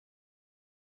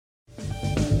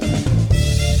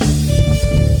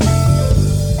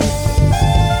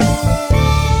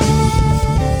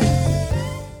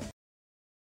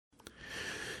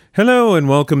Hello and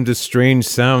welcome to Strange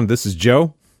Sound. This is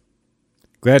Joe.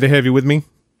 Glad to have you with me.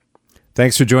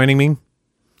 Thanks for joining me.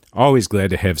 Always glad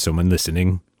to have someone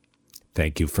listening.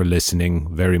 Thank you for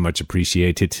listening. Very much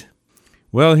appreciate it.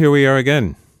 Well, here we are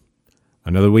again.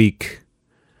 Another week.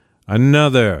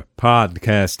 Another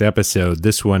podcast episode.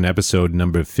 This one, episode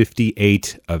number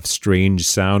 58 of Strange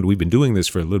Sound. We've been doing this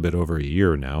for a little bit over a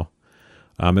year now.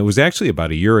 It was actually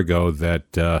about a year ago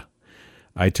that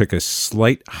I took a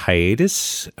slight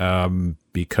hiatus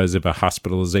because of a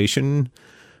hospitalization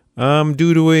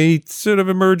due to a sort of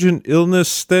emergent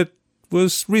illness that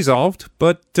was resolved,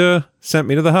 but sent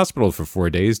me to the hospital for 4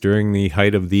 days during the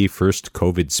height of the first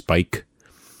COVID spike.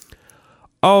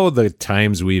 Oh, the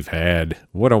times we've had.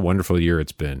 What a wonderful year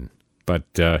it's been. But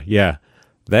yeah,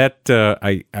 that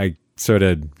I sort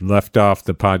of left off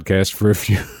the podcast for a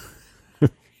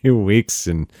few weeks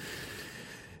and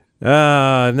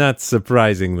not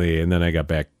surprisingly, and then I got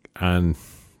back on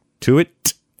to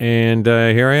it, and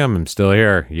here I am. I'm still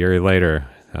here a year later,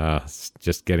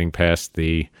 just getting past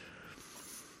the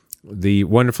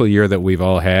wonderful year that we've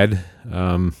all had.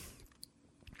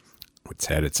 It's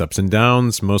had its ups and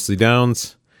downs, mostly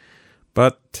downs,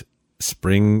 but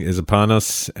spring is upon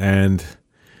us, and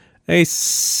a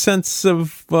sense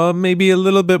of maybe a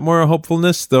little bit more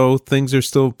hopefulness, though things are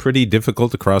still pretty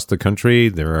difficult across the country.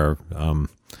 There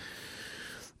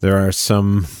are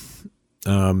some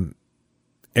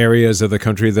areas of the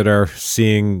country that are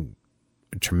seeing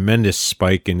a tremendous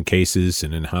spike in cases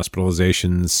and in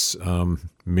hospitalizations.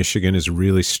 Michigan is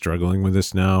really struggling with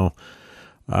this now.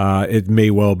 It may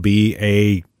well be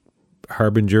a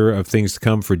harbinger of things to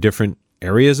come for different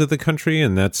areas of the country,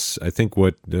 and that's, I think,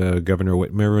 what Governor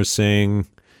Whitmer was saying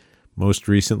most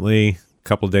recently, a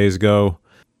couple days ago.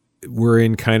 We're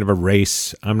in kind of a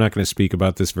race. I'm not going to speak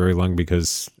about this very long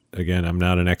because, again, I'm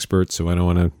not an expert, so I don't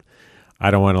want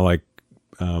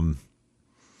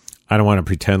to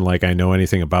pretend like I know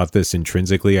anything about this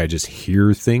intrinsically. I just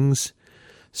hear things.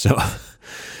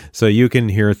 So you can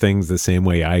hear things the same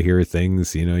way I hear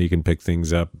things. You know, you can pick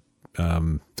things up.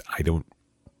 I don't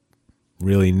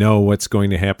really know what's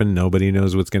going to happen. Nobody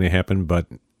knows what's going to happen, but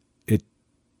it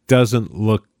doesn't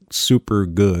look super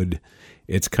good.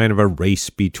 It's kind of a race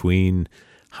between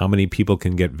how many people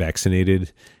can get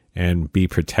vaccinated and be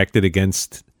protected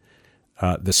against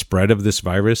the spread of this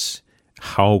virus,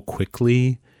 how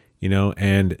quickly,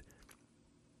 and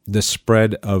the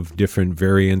spread of different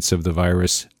variants of the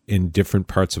virus in different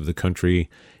parts of the country.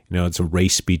 It's a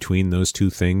race between those two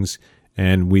things,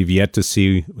 and we've yet to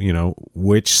see,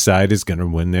 which side is going to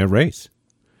win that race.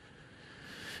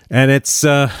 And it's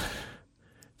a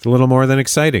little more than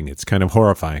exciting. It's kind of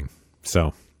horrifying.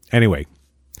 So anyway,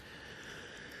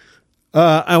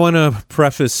 I want to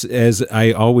preface, as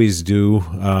I always do,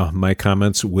 my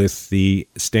comments with the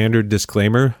standard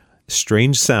disclaimer.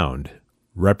 Strange Sound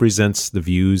represents the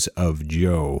views of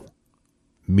Joe.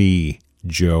 Me,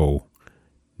 Joe.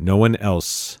 No one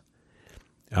else.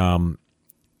 The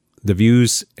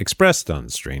views expressed on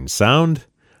Strange Sound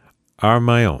are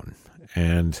my own,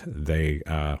 and they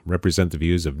represent the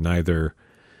views of neither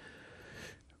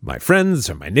my friends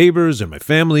or my neighbors or my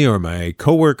family or my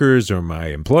coworkers or my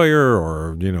employer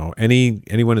or,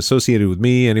 anyone associated with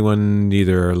me, anyone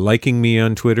either liking me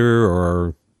on Twitter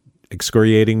or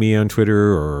excoriating me on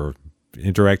Twitter or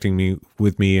interacting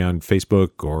with me on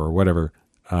Facebook or whatever.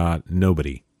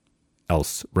 Nobody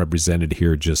else represented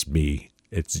here, just me.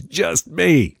 It's just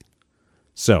me.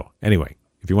 So anyway,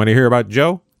 if you want to hear about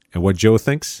Joe and what Joe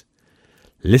thinks,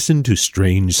 listen to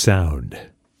Strange Sound.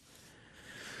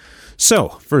 So,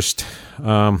 first,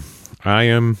 I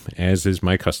am, as is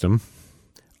my custom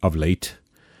of late,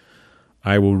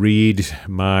 I will read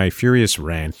my furious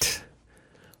rant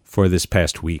for this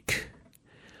past week.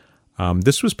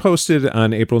 This was posted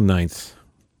on April 9th,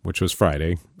 which was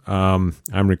Friday. I'm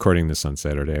recording this on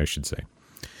Saturday, I should say.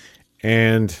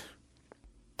 And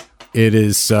it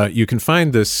is, you can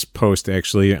find this post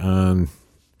actually on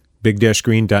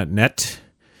big-green.net.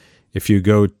 If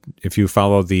you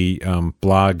follow the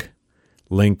blog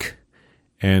link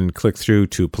and click through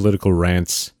to political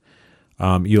rants,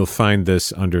 you'll find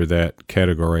this under that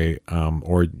category,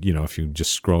 or if you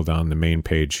just scroll down the main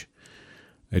page,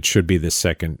 it should be the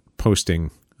second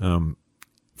posting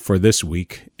for this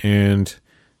week. And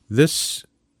this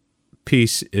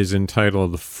piece is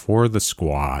entitled For the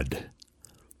Squad.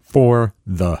 For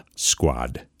the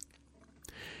Squad.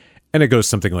 And it goes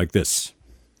something like this.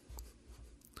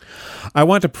 I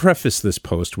want to preface this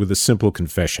post with a simple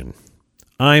confession.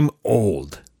 I'm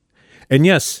old. And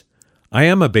yes, I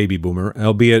am a baby boomer,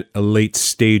 albeit a late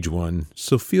stage one,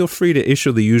 so feel free to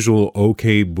issue the usual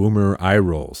okay boomer eye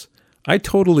rolls. I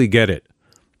totally get it.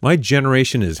 My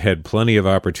generation has had plenty of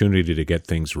opportunity to get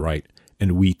things right,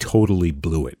 and we totally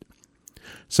blew it.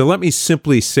 So let me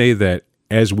simply say that,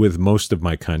 as with most of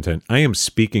my content, I am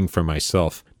speaking for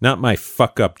myself, not my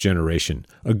fuck-up generation,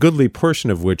 a goodly portion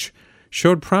of which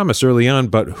showed promise early on,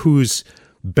 but whose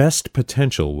best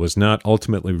potential was not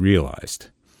ultimately realized.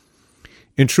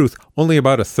 In truth, only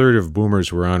about a third of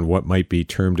boomers were on what might be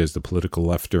termed as the political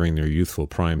left during their youthful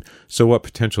prime, so what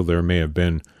potential there may have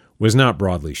been was not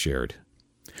broadly shared.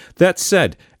 That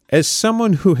said, as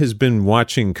someone who has been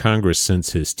watching Congress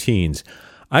since his teens,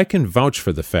 I can vouch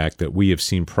for the fact that we have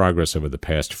seen progress over the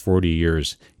past 40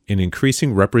 years in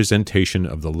increasing representation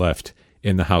of the left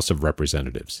in the House of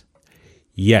Representatives.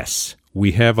 Yes,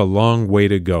 we have a long way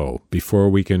to go before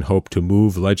we can hope to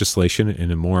move legislation in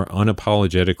a more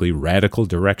unapologetically radical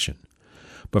direction.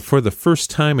 But for the first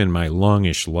time in my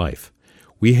longish life,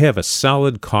 we have a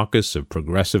solid caucus of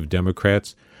progressive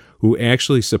Democrats who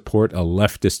actually support a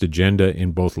leftist agenda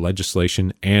in both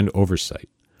legislation and oversight.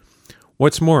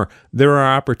 What's more, there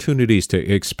are opportunities to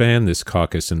expand this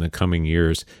caucus in the coming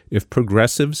years if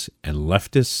progressives and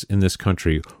leftists in this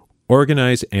country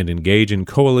organize and engage in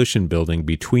coalition building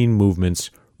between movements,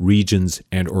 regions,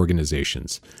 and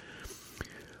organizations.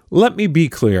 Let me be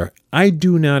clear, I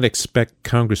do not expect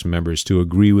Congress members to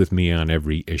agree with me on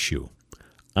every issue.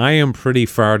 I am pretty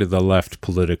far to the left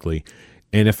politically,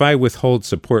 and if I withhold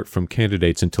support from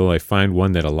candidates until I find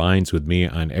one that aligns with me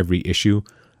on every issue,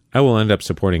 I will end up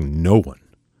supporting no one.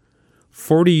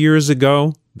 40 years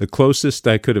ago, the closest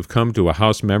I could have come to a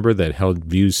House member that held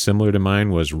views similar to mine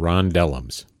was Ron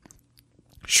Dellums.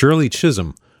 Shirley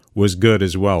Chisholm was good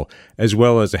as well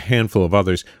as a handful of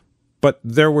others, but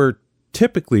there were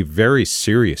typically very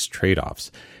serious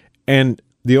trade-offs, and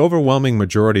the overwhelming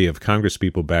majority of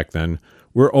congresspeople back then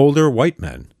were older white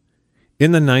men.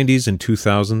 In the 90s and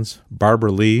 2000s,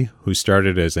 Barbara Lee, who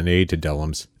started as an aide to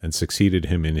Dellums and succeeded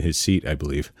him in his seat, I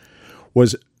believe,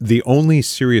 was the only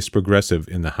serious progressive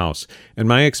in the House, and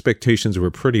my expectations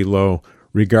were pretty low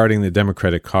regarding the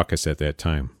Democratic caucus at that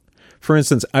time. For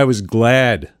instance, I was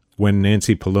glad when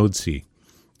Nancy Pelosi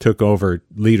took over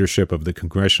leadership of the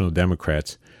Congressional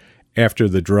Democrats after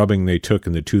the drubbing they took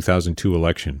in the 2002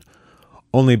 election,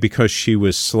 only because she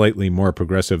was slightly more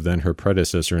progressive than her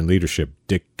predecessor in leadership,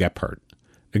 Dick Gephardt.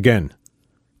 Again,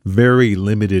 very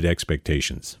limited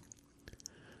expectations.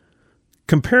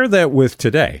 Compare that with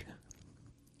today.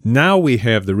 Now we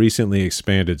have the recently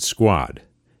expanded squad: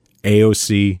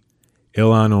 AOC,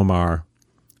 Ilhan Omar,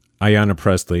 Ayanna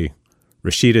Pressley,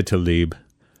 Rashida Tlaib,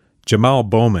 Jamal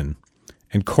Bowman,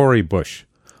 and Cori Bush,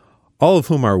 all of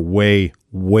whom are way,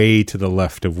 way to the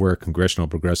left of where congressional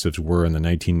progressives were in the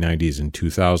 1990s and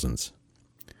 2000s.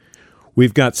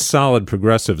 We've got solid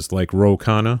progressives like Ro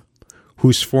Khanna,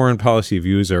 whose foreign policy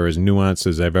views are as nuanced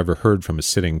as I've ever heard from a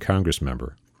sitting Congress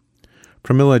member.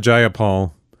 Pramila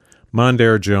Jayapal,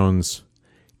 Mondaire Jones,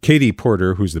 Katie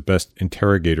Porter, who's the best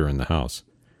interrogator in the House,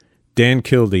 Dan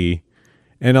Kildee,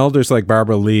 and elders like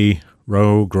Barbara Lee,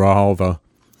 Ro Grijalva,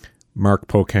 Mark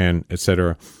Pocan,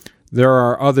 etc. There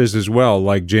are others as well,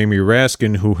 like Jamie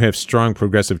Raskin, who have strong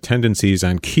progressive tendencies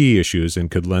on key issues and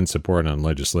could lend support on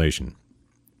legislation.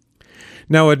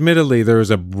 Now, admittedly, there is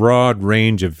a broad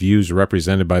range of views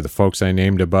represented by the folks I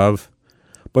named above,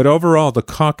 but overall, the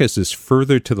caucus is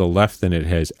further to the left than it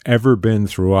has ever been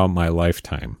throughout my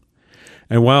lifetime.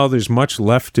 And while there's much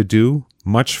left to do,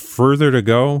 much further to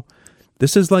go,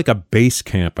 this is like a base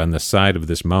camp on the side of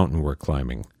this mountain we're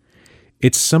climbing.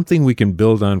 It's something we can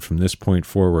build on from this point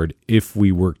forward if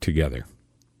we work together.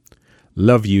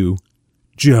 Love you,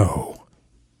 Joe.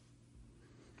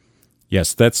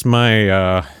 Yes, that's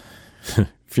my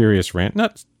furious rant.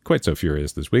 Not quite so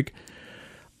furious this week.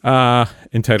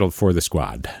 Entitled For the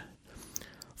Squad.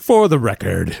 For the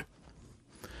record.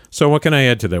 So what can I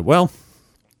add to that? Well,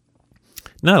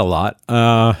 not a lot.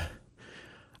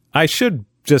 I should,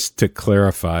 just to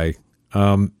clarify,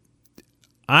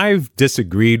 I've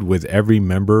disagreed with every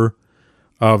member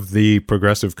of the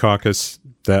Progressive Caucus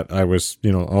that I was,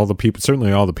 all the people,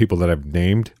 certainly all the people that I've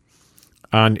named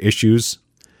on issues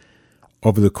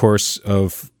over the course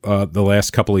of the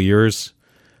last couple of years.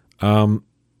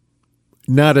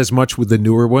 Not as much with the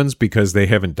newer ones because they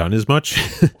haven't done as much.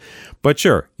 But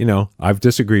sure, I've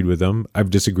disagreed with them. I've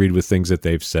disagreed with things that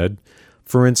they've said.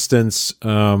 For instance,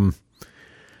 on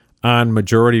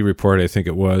Majority Report, I think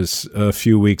it was a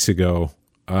few weeks ago,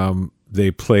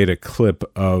 they played a clip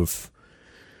of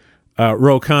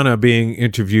Ro Khanna being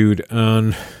interviewed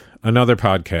on another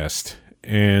podcast.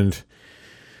 And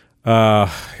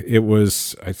it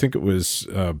was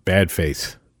Bad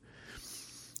Faith.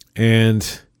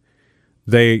 And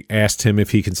they asked him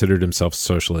if he considered himself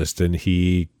socialist, and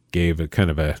he gave a kind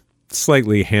of a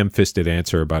slightly ham-fisted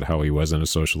answer about how he wasn't a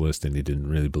socialist and he didn't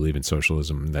really believe in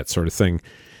socialism and that sort of thing,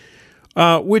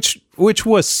 which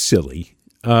was silly.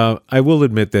 I will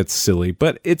admit that's silly,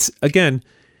 but it's, again,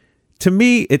 to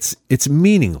me, it's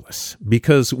meaningless,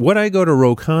 because what I go to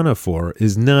Ro Khanna for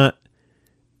is not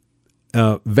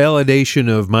validation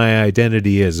of my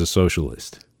identity as a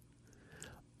socialist.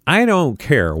 I don't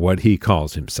care what he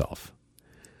calls himself.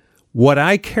 What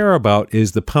I care about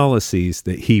is the policies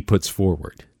that he puts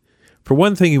forward. For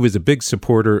one thing, he was a big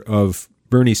supporter of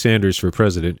Bernie Sanders for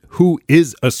president, who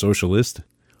is a socialist,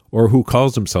 or who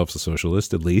calls himself a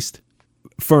socialist, at least.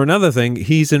 For another thing,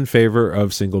 he's in favor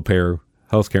of single-payer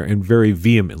healthcare, and very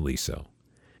vehemently so.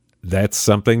 That's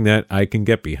something that I can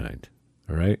get behind,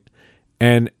 all right?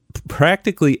 And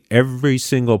practically every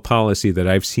single policy that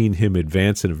I've seen him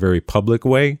advance in a very public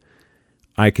way,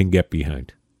 I can get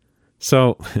behind.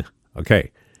 So,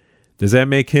 okay, does that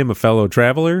make him a fellow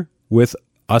traveler with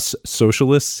us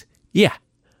socialists? Yeah,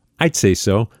 I'd say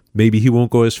so. Maybe he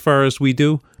won't go as far as we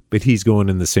do, but he's going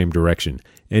in the same direction.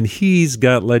 And he's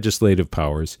got legislative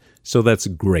powers, so that's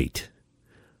great.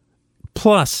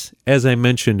 Plus, as I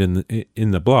mentioned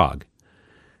in the blog,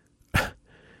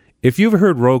 if you've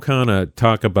heard Ro Khanna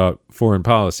talk about foreign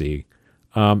policy,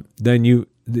 then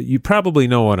you probably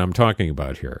know what I'm talking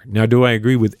about here. Now, do I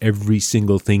agree with every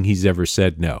single thing he's ever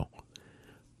said? No.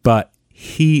 But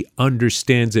he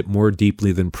understands it more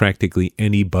deeply than practically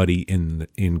anybody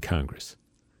in Congress.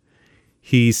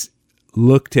 He's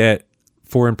looked at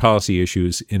foreign policy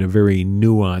issues in a very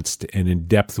nuanced and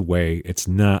in-depth way. It's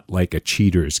not like a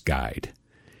cheater's guide.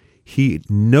 He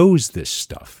knows this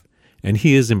stuff, and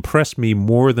he has impressed me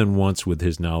more than once with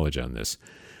his knowledge on this.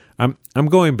 I'm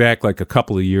going back like a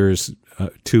couple of years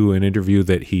to an interview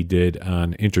that he did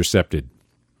on Intercepted.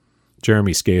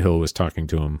 Jeremy Scahill was talking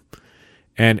to him,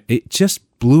 and it just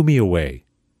blew me away,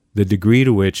 the degree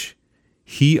to which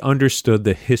he understood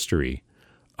the history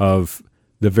of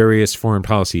the various foreign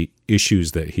policy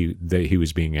issues that he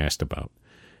was being asked about.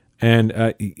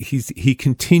 And he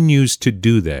continues to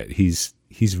do that. He's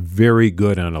very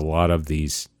good on a lot of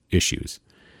these issues.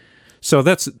 So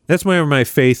that's where my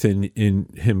faith in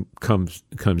him comes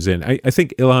in. I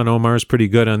think Ilhan Omar is pretty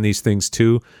good on these things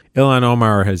too. Ilhan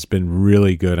Omar has been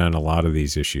really good on a lot of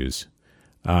these issues,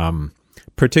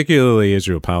 particularly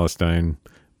Israel-Palestine,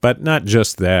 but not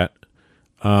just that.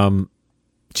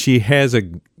 She has a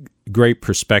great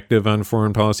perspective on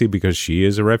foreign policy because she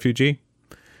is a refugee,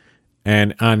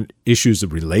 and on issues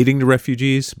relating to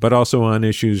refugees, but also on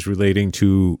issues relating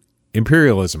to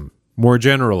imperialism more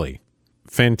generally.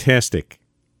 Fantastic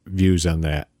views on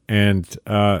that. And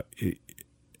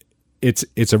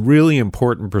it's a really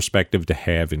important perspective to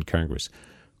have in Congress.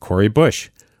 Cori Bush,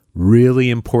 really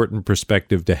important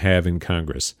perspective to have in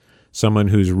Congress. Someone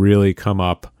who's really come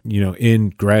up,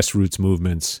 in grassroots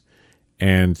movements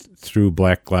and through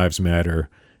Black Lives Matter,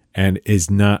 and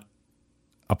is not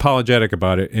apologetic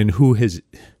about it, and who is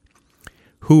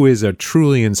a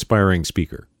truly inspiring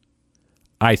speaker,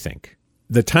 I think.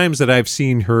 The times that I've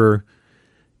seen her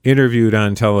interviewed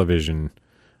on television,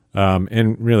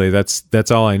 and really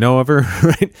that's all I know of her,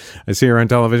 right? I see her on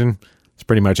television. That's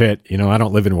pretty much it. I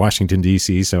don't live in Washington,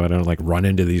 D.C., so I don't run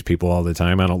into these people all the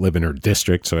time. I don't live in her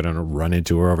district, so I don't run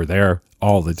into her over there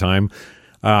all the time.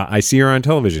 I see her on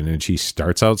television, and she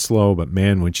starts out slow, but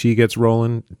man, when she gets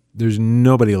rolling, there's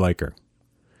nobody like her.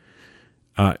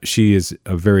 She is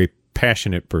a very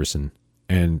passionate person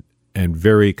and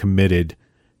very committed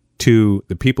to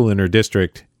the people in her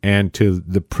district and to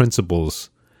the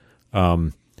principles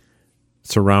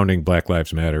surrounding Black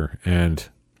Lives Matter and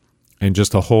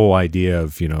just the whole idea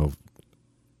of,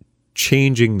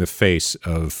 changing the face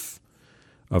of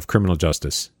criminal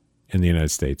justice in the United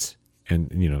States.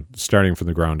 And, starting from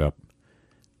the ground up.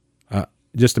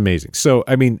 Just amazing. So,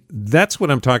 that's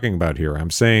what I'm talking about here.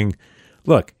 I'm saying,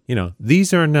 look,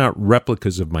 these are not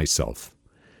replicas of myself.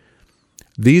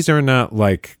 These are not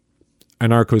like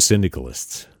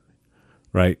anarcho-syndicalists,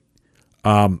 right?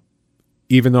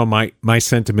 Even though my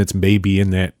sentiments may be in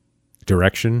that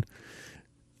direction,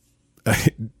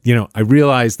 I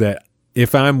realize that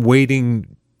if I'm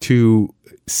waiting to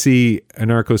see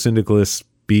anarcho-syndicalists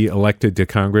be elected to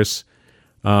Congress,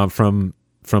 from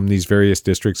these various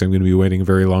districts, I'm going to be waiting a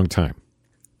very long time.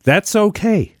 That's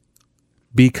okay,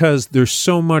 because there's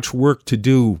so much work to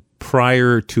do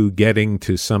prior to getting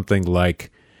to something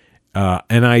like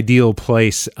an ideal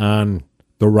place on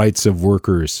the rights of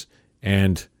workers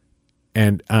and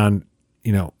on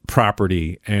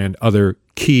property and other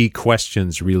key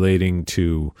questions relating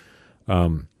to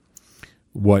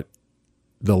what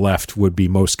the left would be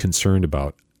most concerned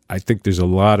about. I think there's a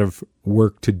lot of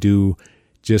work to do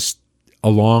just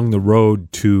along the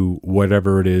road to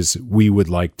whatever it is we would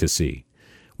like to see.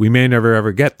 We may never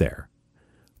ever get there,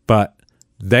 but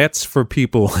that's for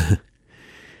people,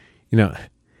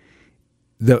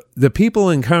 the people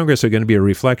in Congress are going to be a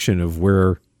reflection of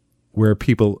where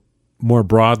people more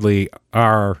broadly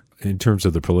are in terms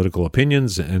of their political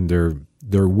opinions and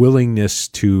their willingness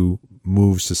to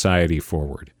move society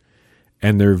forward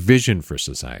and their vision for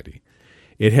society.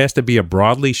 It has to be a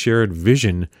broadly shared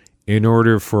vision in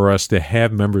order for us to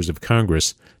have members of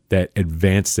Congress that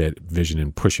advance that vision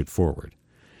and push it forward.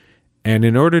 And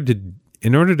in order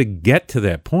to get to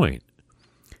that point,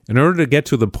 in order to get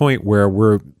to the point where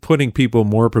we're putting people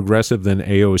more progressive than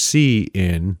AOC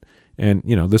in, and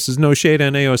this is no shade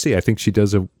on AOC. I think she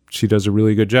does a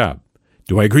really good job.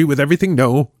 Do I agree with everything?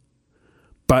 No,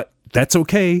 but that's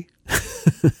okay.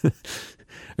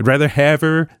 I'd rather have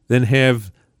her than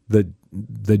have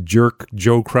the jerk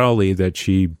Joe Crowley that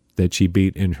she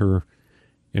beat in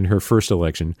her first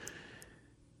election.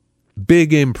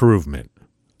 Big improvement.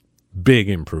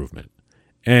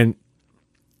 And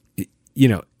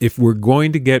if we're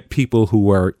going to get people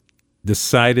who are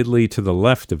decidedly to the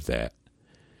left of that,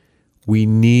 we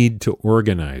need to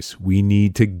organize. We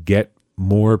need to get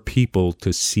more people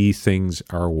to see things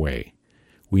our way.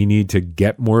 We need to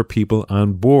get more people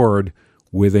on board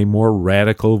with a more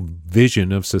radical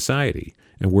vision of society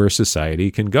and where society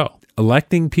can go.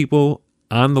 Electing people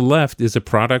on the left is a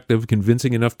product of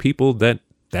convincing enough people that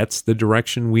that's the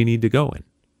direction we need to go in.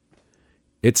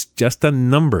 It's just a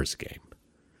numbers game,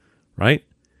 right?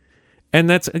 And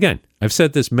that's, again, I've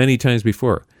said this many times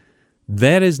before,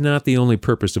 that is not the only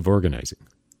purpose of organizing.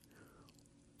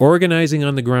 Organizing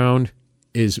on the ground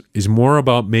is more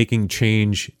about making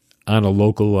change on a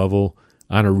local level,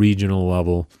 on a regional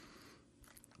level,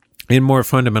 in more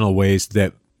fundamental ways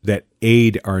that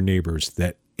aid our neighbors,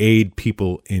 that aid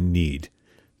people in need,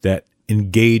 that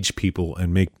engage people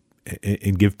and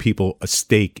give people a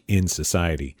stake in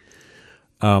society.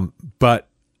 But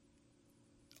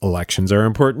elections are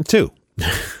important too.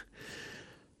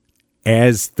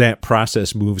 As that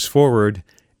process moves forward,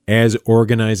 as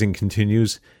organizing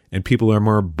continues, and people are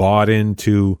more bought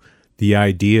into the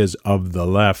ideas of the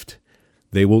left,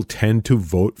 they will tend to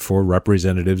vote for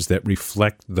representatives that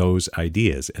reflect those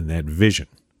ideas and that vision.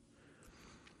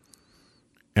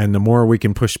 And the more we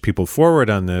can push people forward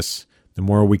on this, the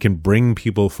more we can bring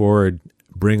people forward,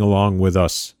 bring along with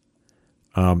us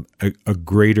a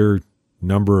greater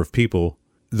number of people,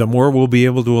 the more we'll be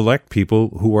able to elect people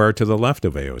who are to the left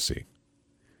of AOC.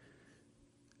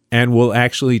 And will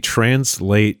actually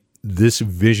translate this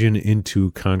vision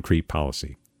into concrete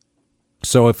policy.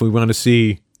 So if we want to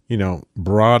see,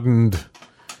 broadened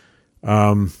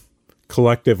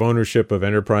collective ownership of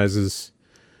enterprises,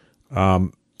 a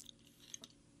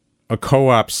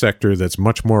co-op sector that's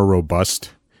much more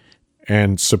robust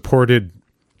and supported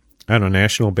on a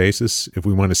national basis, if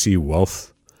we want to see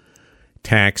wealth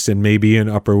tax and maybe an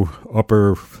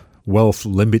upper wealth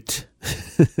limit,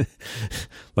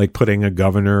 like putting a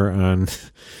governor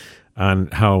on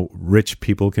how rich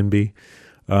people can be,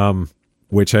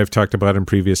 which I've talked about in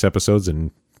previous episodes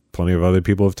and plenty of other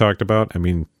people have talked about. I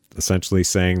mean, essentially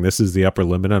saying this is the upper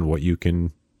limit on what you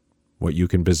can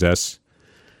possess.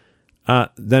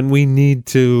 Then we need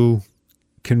to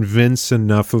convince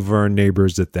enough of our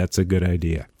neighbors that that's a good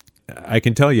idea. I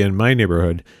can tell you in my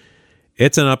neighborhood,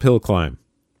 it's an uphill climb.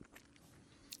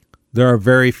 There are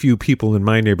very few people in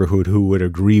my neighborhood who would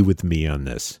agree with me on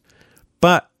this,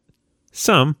 but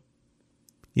some,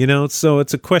 so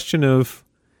it's a question of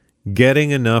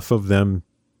getting enough of them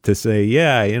to say,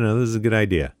 yeah, this is a good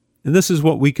idea. And this is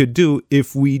what we could do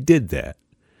if we did that.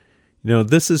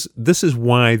 This is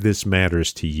why this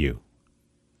matters to you.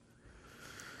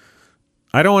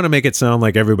 I don't want to make it sound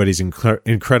like everybody's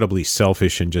incredibly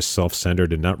selfish and just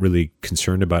self-centered and not really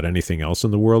concerned about anything else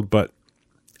in the world, but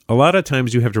a lot of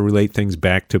times you have to relate things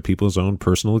back to people's own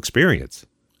personal experience.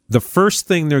 The first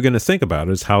thing they're going to think about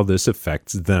is how this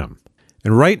affects them.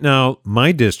 And right now,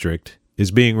 my district is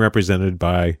being represented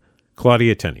by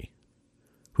Claudia Tenney,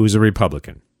 who's a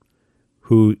Republican,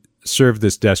 who served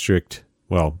as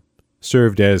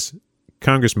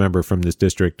Congress member from this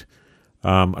district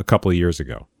a couple of years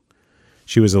ago.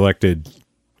 She was elected.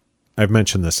 I've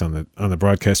mentioned this on the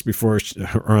broadcast before,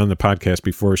 or on the podcast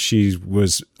before. She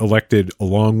was elected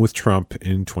along with Trump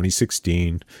in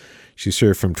 2016. She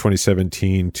served from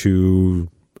 2017 to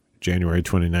January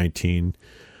 2019,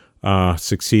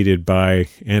 succeeded by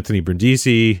Anthony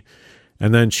Brindisi,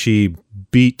 and then she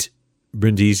beat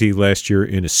Brindisi last year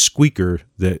in a squeaker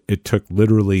that it took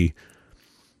literally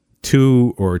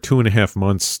 2 or 2.5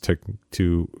 months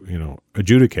to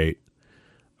adjudicate.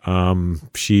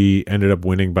 She ended up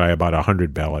winning by about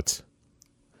 100 ballots.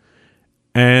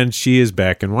 And she is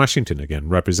back in Washington again,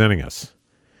 representing us.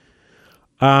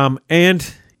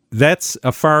 And that's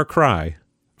a far cry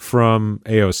from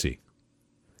AOC.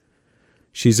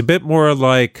 She's a bit more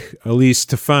like Elise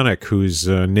Stefanik, who's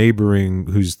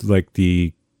like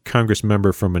the Congress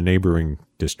member from a neighboring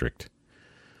district,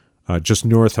 just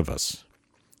north of us.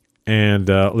 And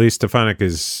Elise Stefanik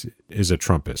is a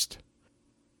Trumpist.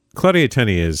 Claudia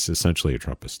Tenney is essentially a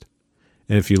Trumpist.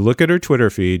 And if you look at her Twitter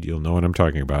feed, you'll know what I'm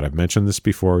talking about. I've mentioned this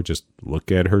before. Just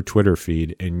look at her Twitter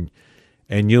feed and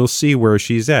you'll see where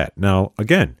she's at. Now,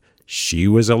 again, she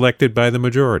was elected by the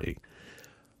majority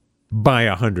by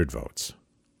 100 votes,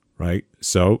 right?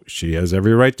 So she has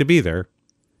every right to be there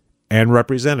and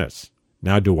represent us.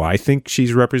 Now, do I think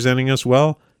she's representing us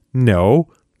well? No,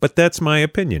 but that's my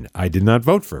opinion. I did not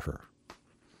vote for her.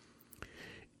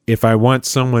 If I want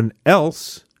someone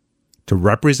else to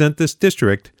represent this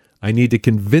district, I need to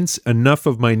convince enough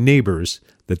of my neighbors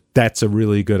that that's a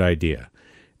really good idea.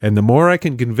 And the more I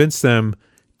can convince them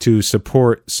to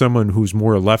support someone who's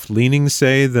more left-leaning,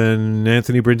 say, than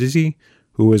Anthony Brindisi,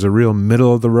 who is a real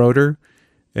middle-of-the-roader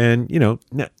and,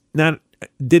 not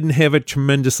didn't have a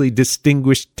tremendously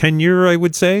distinguished tenure, I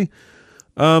would say,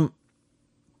 that's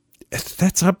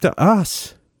up to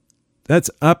us.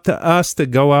 That's up to us to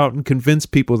go out and convince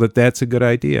people that that's a good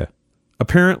idea.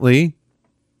 Apparently,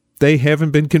 they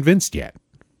haven't been convinced yet.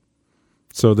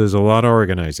 So there's a lot of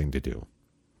organizing to do.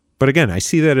 But again, I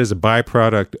see that as a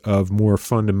byproduct of more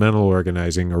fundamental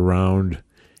organizing around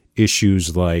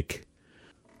issues like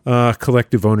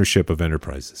collective ownership of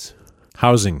enterprises,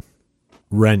 housing,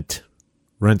 rent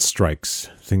strikes,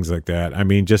 things like that. I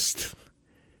mean, just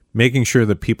making sure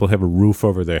that people have a roof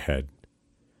over their head,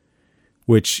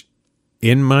 which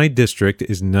in my district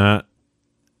is not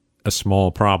a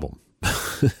small problem.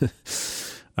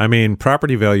 I mean,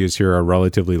 property values here are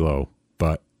relatively low,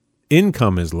 but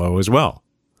income is low as well.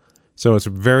 So it's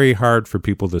very hard for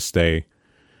people to stay,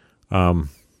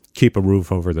 keep a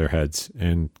roof over their heads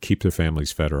and keep their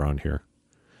families fed around here.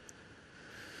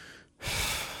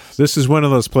 This is one of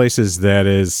those places that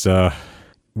is,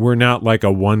 we're not like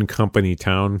a one company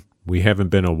town. We haven't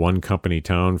been a one company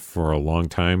town for a long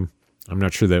time. I'm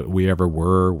not sure that we ever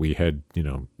were. We had,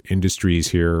 industries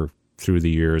here through the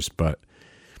years, but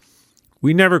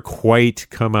we never quite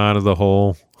come out of the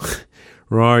hole.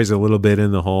 We're always a little bit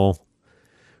in the hole.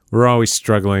 We're always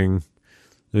struggling.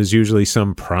 There's usually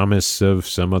some promise of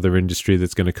some other industry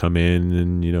that's going to come in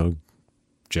and,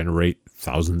 generate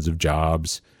thousands of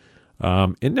jobs.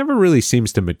 It never really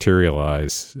seems to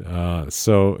materialize.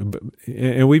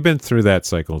 And we've been through that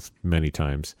cycle many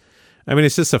times. I mean,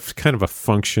 it's just a kind of a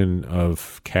function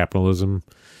of capitalism,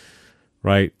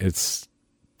 right? It's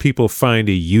people find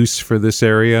a use for this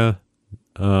area.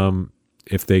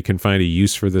 If they can find a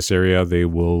use for this area, they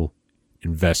will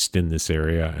invest in this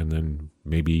area, and then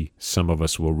maybe some of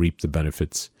us will reap the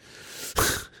benefits.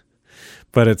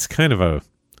 But it's kind of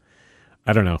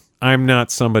I don't know. I'm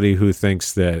not somebody who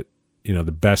thinks that,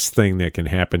 the best thing that can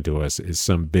happen to us is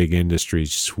some big industry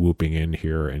swooping in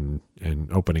here and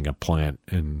opening a plant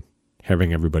and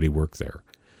having everybody work there.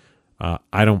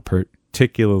 I don't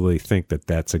particularly think that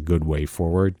that's a good way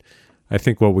forward. I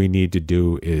think what we need to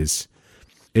do is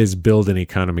build an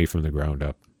economy from the ground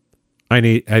up. I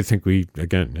think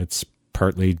it's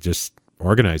partly just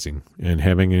organizing and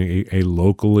having a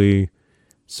locally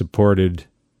supported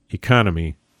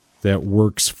economy that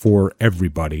works for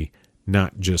everybody,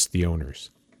 not just the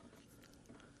owners.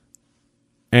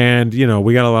 And,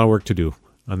 we got a lot of work to do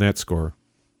on that score.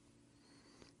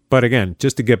 But again,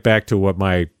 just to get back to what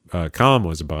my column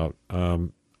was about,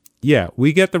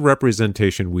 we get the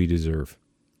representation we deserve.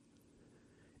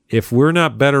 If we're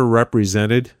not better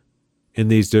represented in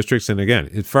these districts, and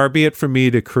again, far be it from me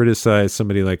to criticize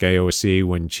somebody like AOC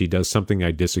when she does something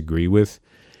I disagree with,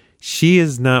 she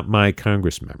is not my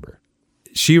Congress member.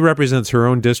 She represents her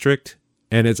own district,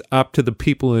 and it's up to the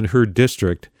people in her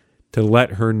district to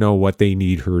let her know what they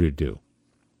need her to do.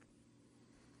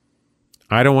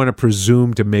 I don't want to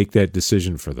presume to make that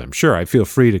decision for them. Sure, I feel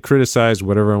free to criticize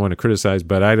whatever I want to criticize,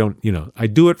 but I don't, I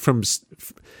do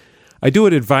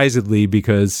it advisedly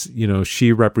because,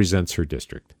 she represents her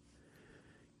district.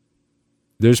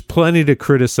 There's plenty to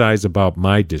criticize about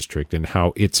my district and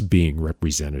how it's being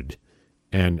represented.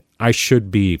 And I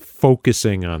should be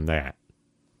focusing on that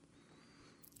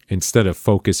instead of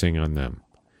focusing on them.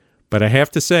 But I have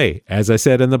to say, as I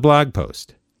said in the blog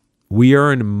post, we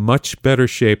are in much better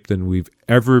shape than we've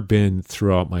ever been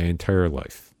throughout my entire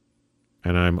life.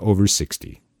 And I'm over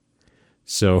 60.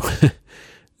 So,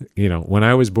 when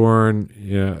I was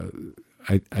born,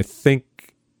 I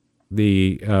think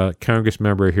the Congress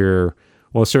member here,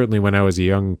 well, certainly when I was a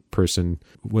young person,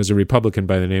 was a Republican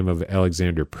by the name of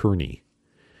Alexander Perney.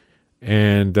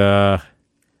 And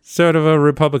sort of a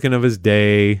Republican of his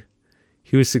day.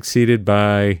 He was succeeded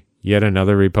by yet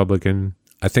another Republican.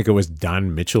 I think it was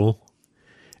Don Mitchell.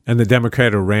 And the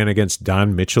Democrat who ran against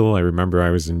Don Mitchell, I remember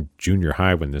I was in junior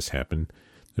high when this happened.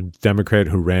 The Democrat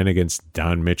who ran against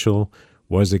Don Mitchell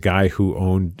was a guy who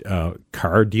owned a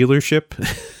car dealership.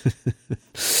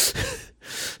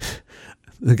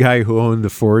 The guy who owned the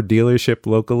Ford dealership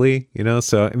locally,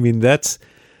 So, I mean, that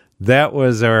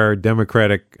was our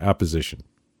Democratic opposition.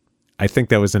 I think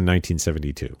that was in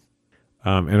 1972.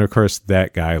 And of course,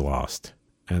 that guy lost.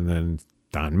 And then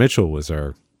Don Mitchell was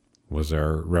our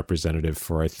representative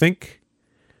for, I think,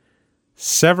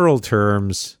 several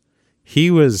terms.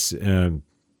 He was,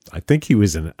 I think he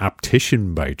was an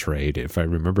optician by trade, if I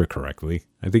remember correctly.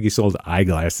 I think he sold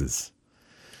eyeglasses.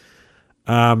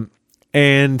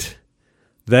 And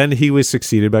then he was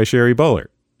succeeded by Sherry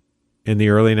Bullard in the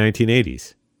early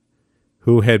 1980s,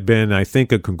 who had been, I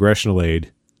think, a congressional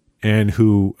aide and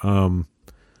who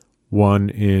won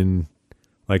in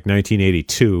like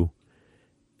 1982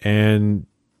 and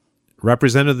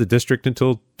represented the district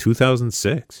until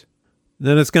 2006.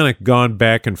 Then it's kind of gone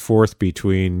back and forth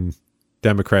between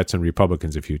Democrats and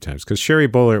Republicans a few times because Sherry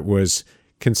Bullard was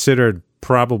considered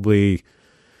probably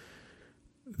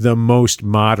the most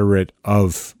moderate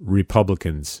of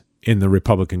Republicans in the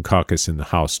Republican caucus in the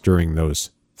House during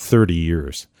those 30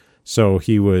 years. So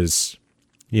he was,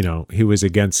 he was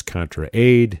against Contra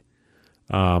aid.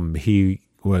 He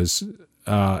was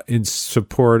in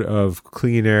support of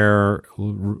clean air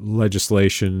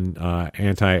legislation,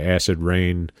 anti-acid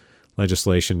rain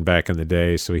legislation back in the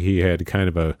day. So he had kind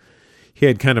of a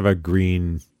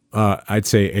green, I'd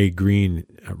say a green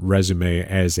resume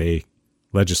as a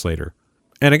legislator.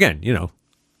 And again,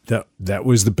 that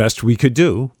was the best we could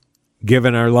do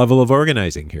given our level of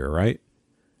organizing here, right?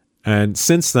 And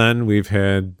since then, we've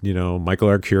had, Michael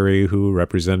Arcuri, who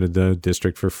represented the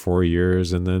district for 4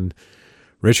 years, and then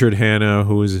Richard Hanna,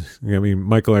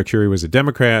 Michael Arcuri was a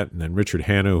Democrat, and then Richard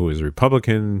Hanna, who was a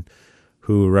Republican,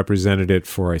 who represented it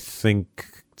for, I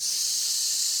think,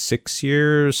 6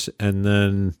 years, and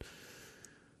then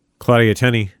Claudia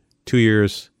Tenney, 2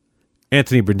 years,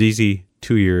 Anthony Brindisi,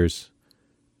 2 years,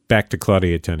 back to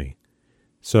Claudia Tenney.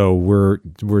 So we're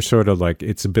sort of like,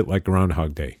 it's a bit like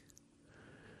Groundhog Day.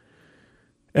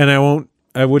 And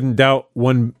I wouldn't doubt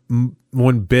one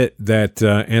bit that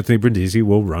Anthony Brindisi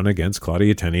will run against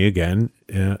Claudia Tenney again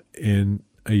in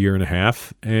a year and a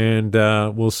half, and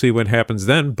we'll see what happens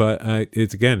then. But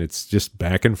it's just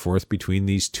back and forth between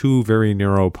these two very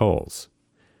narrow poles.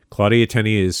 Claudia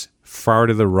Tenney is far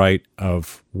to the right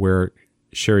of where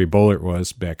Sherry Bullard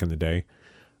was back in the day.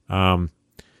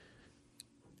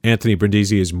 Anthony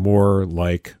Brindisi is more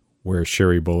like where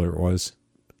Sherry Bullard was.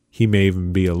 He may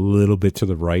even be a little bit to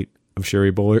the right of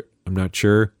Sherry Bullard. I'm not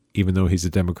sure, even though he's a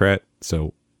Democrat.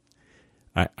 So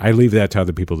I leave that to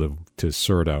other people to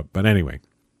sort out. But anyway,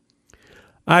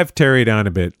 I've tarried on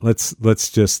a bit. Let's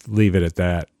just leave it at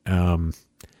that.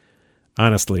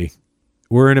 Honestly,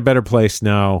 we're in a better place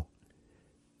now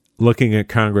looking at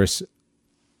Congress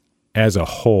as a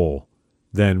whole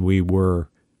than we were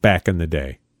back in the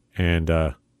day. And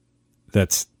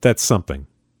that's something.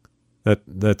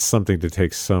 That's something to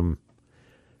take some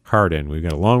heart in. We've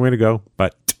got a long way to go,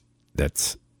 but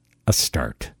that's a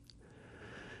start.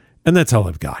 And that's all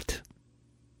I've got.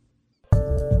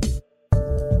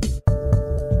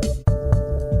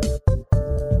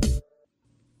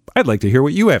 I'd like to hear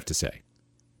what you have to say.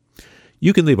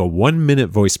 You can leave a 1-minute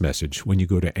voice message when you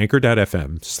go to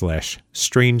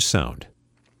anchor.fm/strange sound.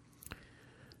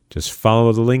 Just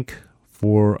follow the link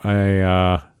for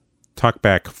a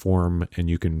talkback form, and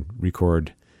you can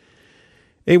record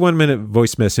a 1-minute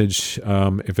voice message.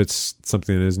 If it's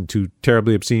something that isn't too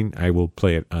terribly obscene, I will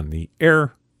play it on the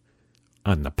air,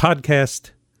 on the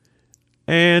podcast.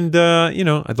 And,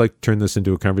 I'd like to turn this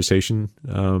into a conversation.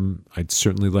 I'd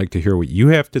certainly like to hear what you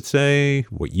have to say,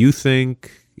 what you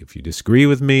think. If you disagree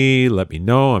with me, let me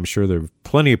know. I'm sure there are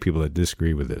plenty of people that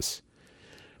disagree with this,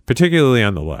 particularly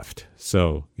on the left.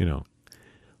 So,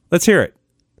 let's hear it.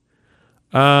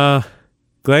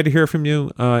 Glad to hear from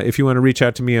you. If you want to reach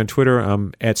out to me on Twitter,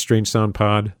 I'm at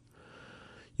StrangeSoundPod.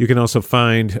 You can also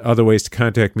find other ways to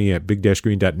contact me at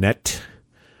big-green.net.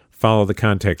 Follow the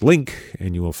contact link,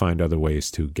 and you will find other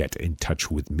ways to get in touch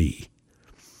with me.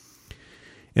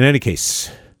 In any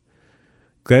case,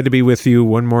 glad to be with you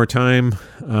one more time.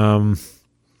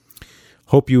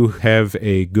 Hope you have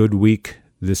a good week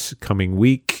this coming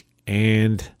week,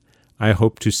 and I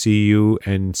hope to see you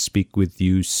and speak with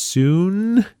you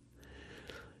soon.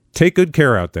 Take good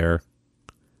care out there.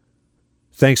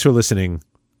 Thanks for listening.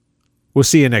 We'll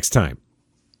see you next time.